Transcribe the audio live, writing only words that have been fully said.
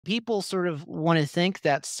People sort of want to think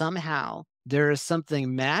that somehow there is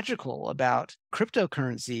something magical about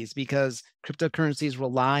cryptocurrencies because cryptocurrencies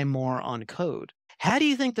rely more on code. How do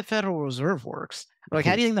you think the Federal Reserve works? Like,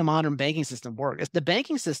 how do you think the modern banking system works? The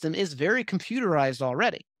banking system is very computerized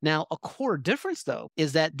already. Now, a core difference, though,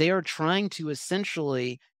 is that they are trying to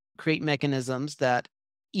essentially create mechanisms that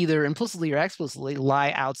either implicitly or explicitly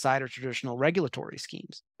lie outside of traditional regulatory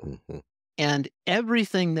schemes. Mhm. And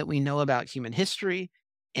everything that we know about human history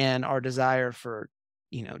and our desire for,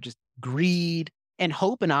 just greed and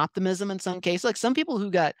hope and optimism in some cases, like some people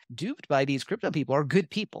who got duped by these crypto people are good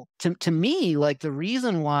people. To me, like the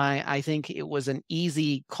reason why I think it was an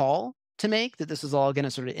easy call to make that this is all going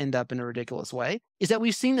to sort of end up in a ridiculous way is that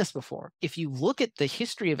we've seen this before. If you look at the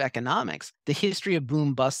history of economics, the history of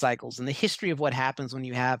boom bust cycles, and the history of what happens when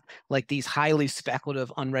you have like these highly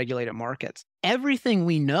speculative, unregulated markets, everything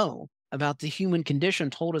we know about the human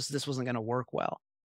condition told us this wasn't going to work well.